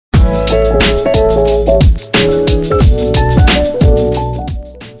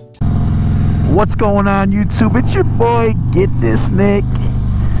What's going on, YouTube? It's your boy Get This Nick,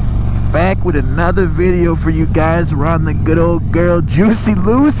 back with another video for you guys. We're on the good old girl Juicy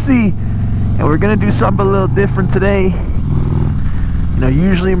Lucy, and we're gonna do something a little different today. You know,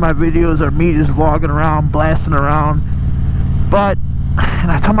 usually my videos are me just vlogging around, blasting around, but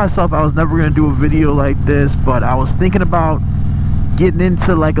and I told myself I was never gonna do a video like this, but I was thinking about getting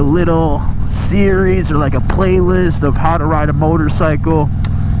into like a little series or like a playlist of how to ride a motorcycle.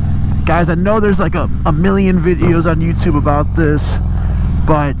 Guys, I know there's like a million videos on YouTube about this,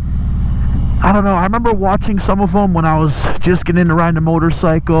 but I don't know. I remember watching some of them when I was just getting into riding a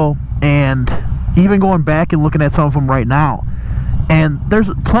motorcycle, and even going back and looking at some of them right now. And there's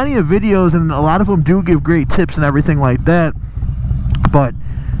plenty of videos, and a lot of them do give great tips and everything like that. But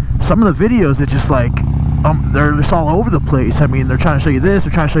some of the videos, it's just like, they're just all over the place. I mean, they're trying to show you this,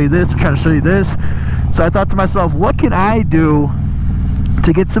 they're trying to show you this, they're trying to show you this. So I thought to myself, what can I do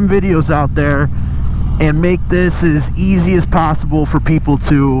to get some videos out there and make this as easy as possible for people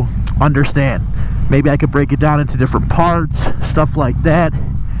to understand? Maybe I could break it down into different parts, stuff like that.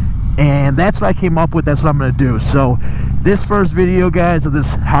 And that's what I came up with. That's what I'm going to do. So this first video, guys, of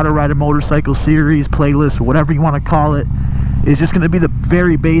this how to ride a motorcycle series, playlist, whatever you want to call it, is just going to be the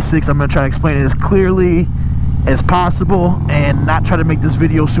very basics. I'm going to try to explain it as clearly as possible and not try to make this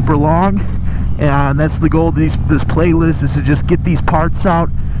video super long. And that's the goal of this playlist, is to just get these parts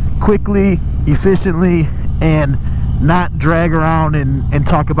out quickly, efficiently, and not drag around and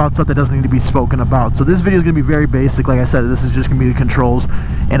talk about stuff that doesn't need to be spoken about. So this video is going to be very basic. Like I said, this is just going to be the controls,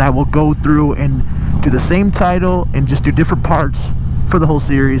 and I will go through and do the same title and just do different parts for the whole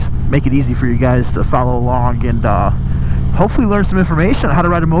series, make it easy for you guys to follow along and hopefully learn some information on how to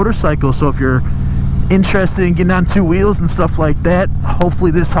ride a motorcycle. So if you're interested in getting on two wheels and stuff like that, hopefully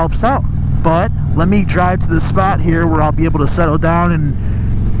this helps out. But let me drive to the spot here where I'll be able to settle down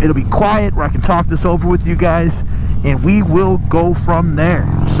and it'll be quiet, where I can talk this over with you guys, and we will go from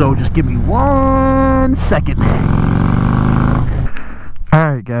there. So just give me 1 second.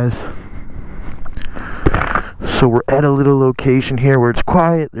 Alright, guys, so we're at a little location here where it's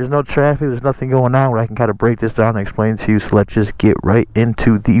quiet, there's no traffic, there's nothing going on, where I can kind of break this down and explain to you. So let's just get right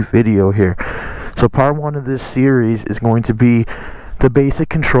into the video here. So part one of this series is going to be the basic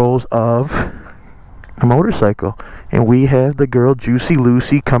controls of a motorcycle, and we have the girl Juicy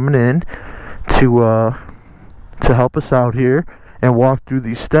Lucy coming in to help us out here and walk through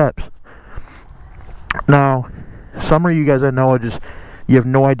these steps. Now, some of you guys, I know, you have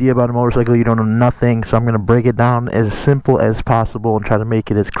no idea about a motorcycle, you don't know nothing, so I'm going to break it down as simple as possible and try to make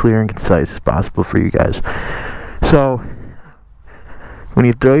it as clear and concise as possible for you guys. So when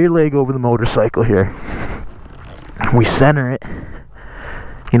you throw your leg over the motorcycle here, we center it.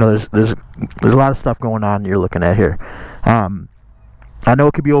 You know, there's a lot of stuff going on you're looking at here. I know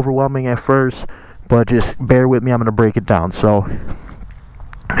it could be overwhelming at first, but just bear with me. I'm going to break it down. So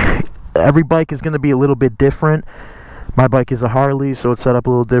every bike is going to be a little bit different. My bike is a Harley, so it's set up a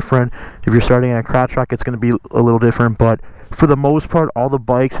little different. If you're starting on a crotch rock, it's going to be a little different. But for the most part, all the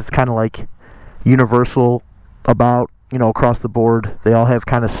bikes, it's kind of like universal about, you know, across the board. They all have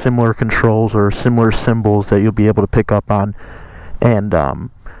kind of similar controls or similar symbols that you'll be able to pick up on and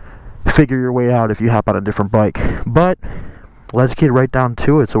figure your way out if you hop on a different bike. But let's get right down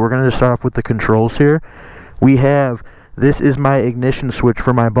to it. So we're going to start off with the controls here. We have, this is my ignition switch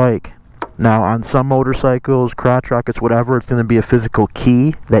for my bike. Now on some motorcycles, crotch rockets, whatever, it's going to be a physical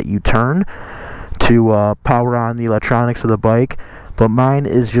key that you turn to power on the electronics of the bike. But mine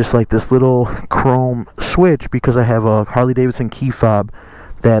is just like this little chrome switch, because I have a Harley-Davidson key fob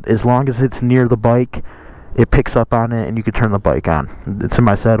that, as long as it's near the bike, it picks up on it and you can turn the bike on. It's in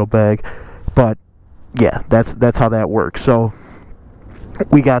my saddlebag. But yeah, that's how that works. So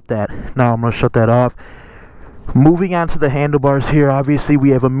we got that. Now I'm going to shut that off. Moving on to the handlebars here, obviously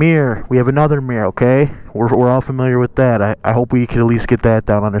we have a mirror. We have another mirror, okay? We're all familiar with that. I hope we can at least get that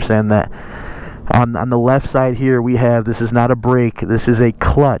down, understand that. On the left side here, we have, this is not a brake, this is a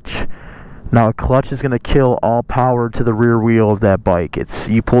clutch. Now a clutch is going to kill all power to the rear wheel of that bike.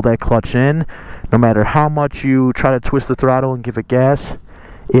 You pull that clutch in, no matter how much you try to twist the throttle and give it gas,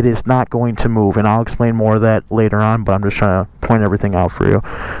 it is not going to move. And I'll explain more of that later on, but I'm just trying to point everything out for you.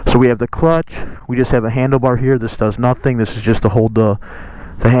 So we have the clutch, we just have a handlebar here. This does nothing. This is just to hold the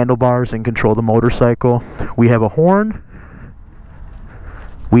handlebars and control the motorcycle. We have a horn.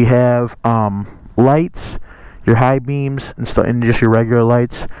 We have lights, your high beams and just your regular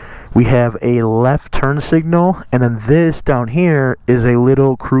lights. We have a left turn signal, and then this down here is a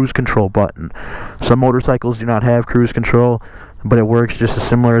little cruise control button. Some motorcycles do not have cruise control, but it works just as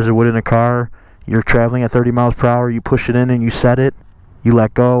similar as it would in a car. You're traveling at 30 miles per hour, you push it in and you set it, you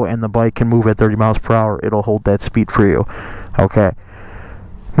let go, and the bike can move at 30 miles per hour. It'll hold that speed for you. Okay.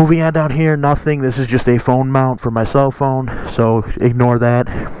 Moving on down here, nothing. This is just a phone mount for my cell phone, so ignore that.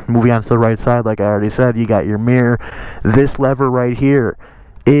 Moving on to the right side, like I already said, you got your mirror. This lever right here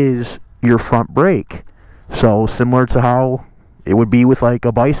is your front brake. So similar to how it would be with like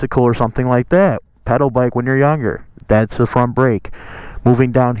a bicycle or something like that. Pedal bike when you're younger. That's the front brake.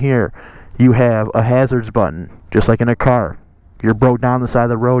 Moving down here, you have a hazards button, just like in a car. You're broke down the side of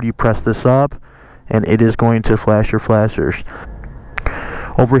the road, you press this up, and it is going to flash your flashers.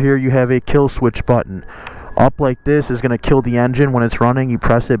 Over here you have a kill switch button. Up like this is going to kill the engine when it's running. You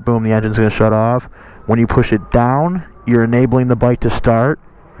press it, boom, the engine's going to shut off. When you push it down, you're enabling the bike to start,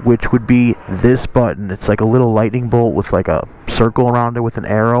 which would be this button. It's like a little lightning bolt with like a circle around it with an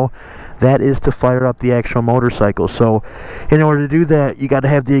arrow. That is to fire up the actual motorcycle. So in order to do that, you got to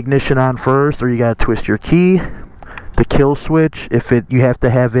have the ignition on first, or you got to twist your key. The kill switch, you have to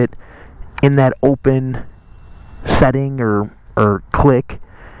have it in that open setting or click,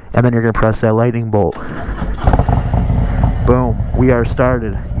 and then you're going to press that lightning bolt. Boom, we are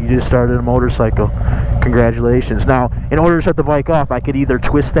started. You just started a motorcycle. Congratulations. Now, in order to shut the bike off, I could either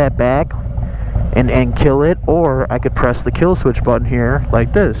twist that back and kill it, or I could press the kill switch button here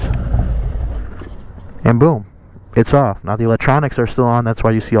like this, and boom, it's off. Now the electronics are still on, that's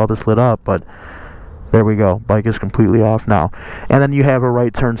why you see all this lit up, but there we go, bike is completely off now. And then you have a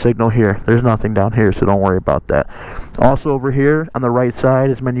right turn signal here. There's nothing down here, so don't worry about that. Also over here on the right side,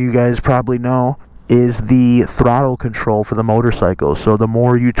 as many of you guys probably know, is the throttle control for the motorcycle. So the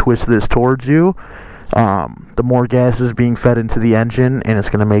more you twist this towards you, the more gas is being fed into the engine, and it's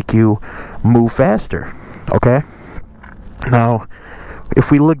going to make you move faster. Okay? Now,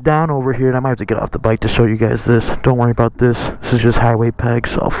 if we look down over here, and I might have to get off the bike to show you guys this. Don't worry about this. This is just highway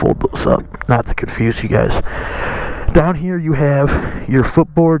pegs, so I'll fold those up, not to confuse you guys. Down here you have your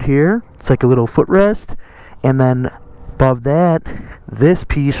footboard here. It's like a little footrest. And then above that, this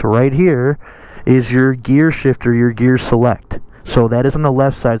piece right here is your gear shifter, your gear select. So that is on the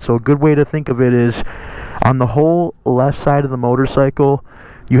left side. So a good way to think of it is on the whole left side of the motorcycle,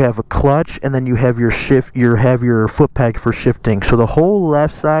 you have a clutch, and then you have your your foot peg for shifting. So the whole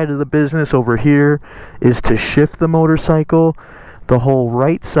left side of the business over here is to shift the motorcycle. The whole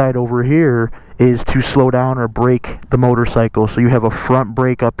right side over here is to slow down or brake the motorcycle. So you have a front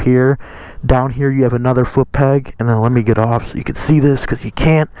brake up here. Down here you have another foot peg, and then let me get off so you can see this, because you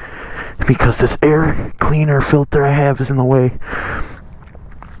can't, because this air cleaner filter I have is in the way.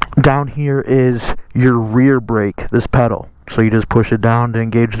 Down here is your rear brake, this pedal. So you just push it down to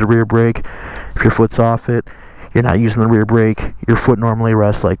engage the rear brake. If your foot's off it, you're not using the rear brake, your foot normally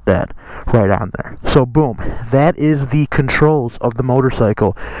rests like that, right on there. So boom, that is the controls of the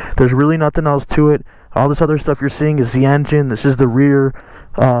motorcycle. There's really nothing else to it. All this other stuff you're seeing is the engine. This is the rear.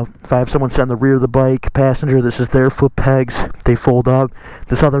 If I have someone sit on the rear of the bike, passenger, this is their foot pegs. They fold up.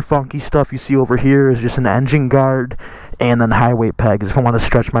 This other funky stuff you see over here is just an engine guard, and then highway pegs if I want to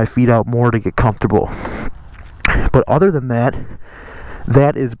stretch my feet out more to get comfortable. But other than that,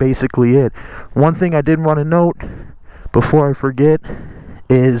 that is basically it. One thing I did want to note before I forget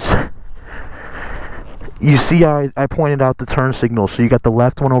is, you see how I pointed out the turn signal. So you got the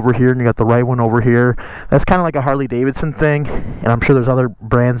left one over here and you got the right one over here. That's kind of like a Harley Davidson thing, and I'm sure there's other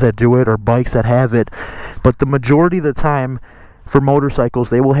brands that do it or bikes that have it. But the majority of the time for motorcycles,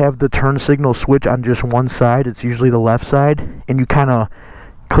 they will have the turn signal switch on just one side. It's usually the left side, and you kind of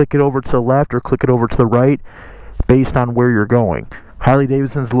click it over to the left or click it over to the right based on where you're going. Harley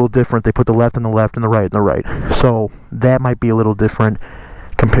Davidson's a little different. They put the left and the left and the right and the right. So that might be a little different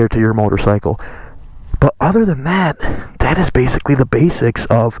compared to your motorcycle. But other than that, that is basically the basics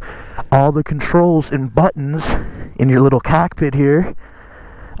of all the controls and buttons in your little cockpit here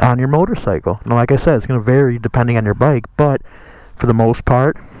on your motorcycle. Now, like I said, it's going to vary depending on your bike, but for the most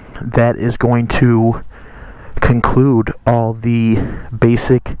part, that is going to conclude all the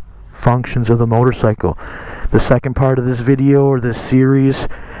basic functions of the motorcycle. The second part of this video, or this series,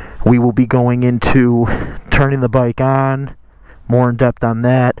 we will be going into turning the bike on, more in depth on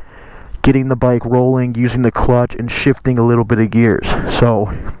that, getting the bike rolling, using the clutch, and shifting a little bit of gears. So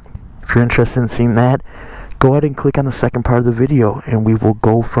if you're interested in seeing that, go ahead and click on the second part of the video, and we will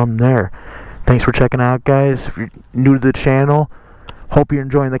go from there. Thanks for checking out, guys. If you're new to the channel, hope you're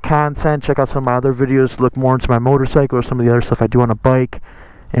enjoying the content. Check out some of my other videos to look more into my motorcycle or some of the other stuff I do on a bike.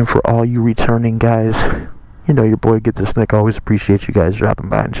 And for all you returning guys, you know your boy Get This Nick always appreciates you guys dropping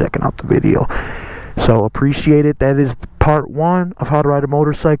by and checking out the video. So appreciate it. That is part 1 of how to ride a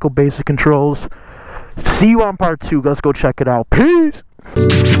motorcycle, basic controls. See you on part 2. Let's go check it out. Peace.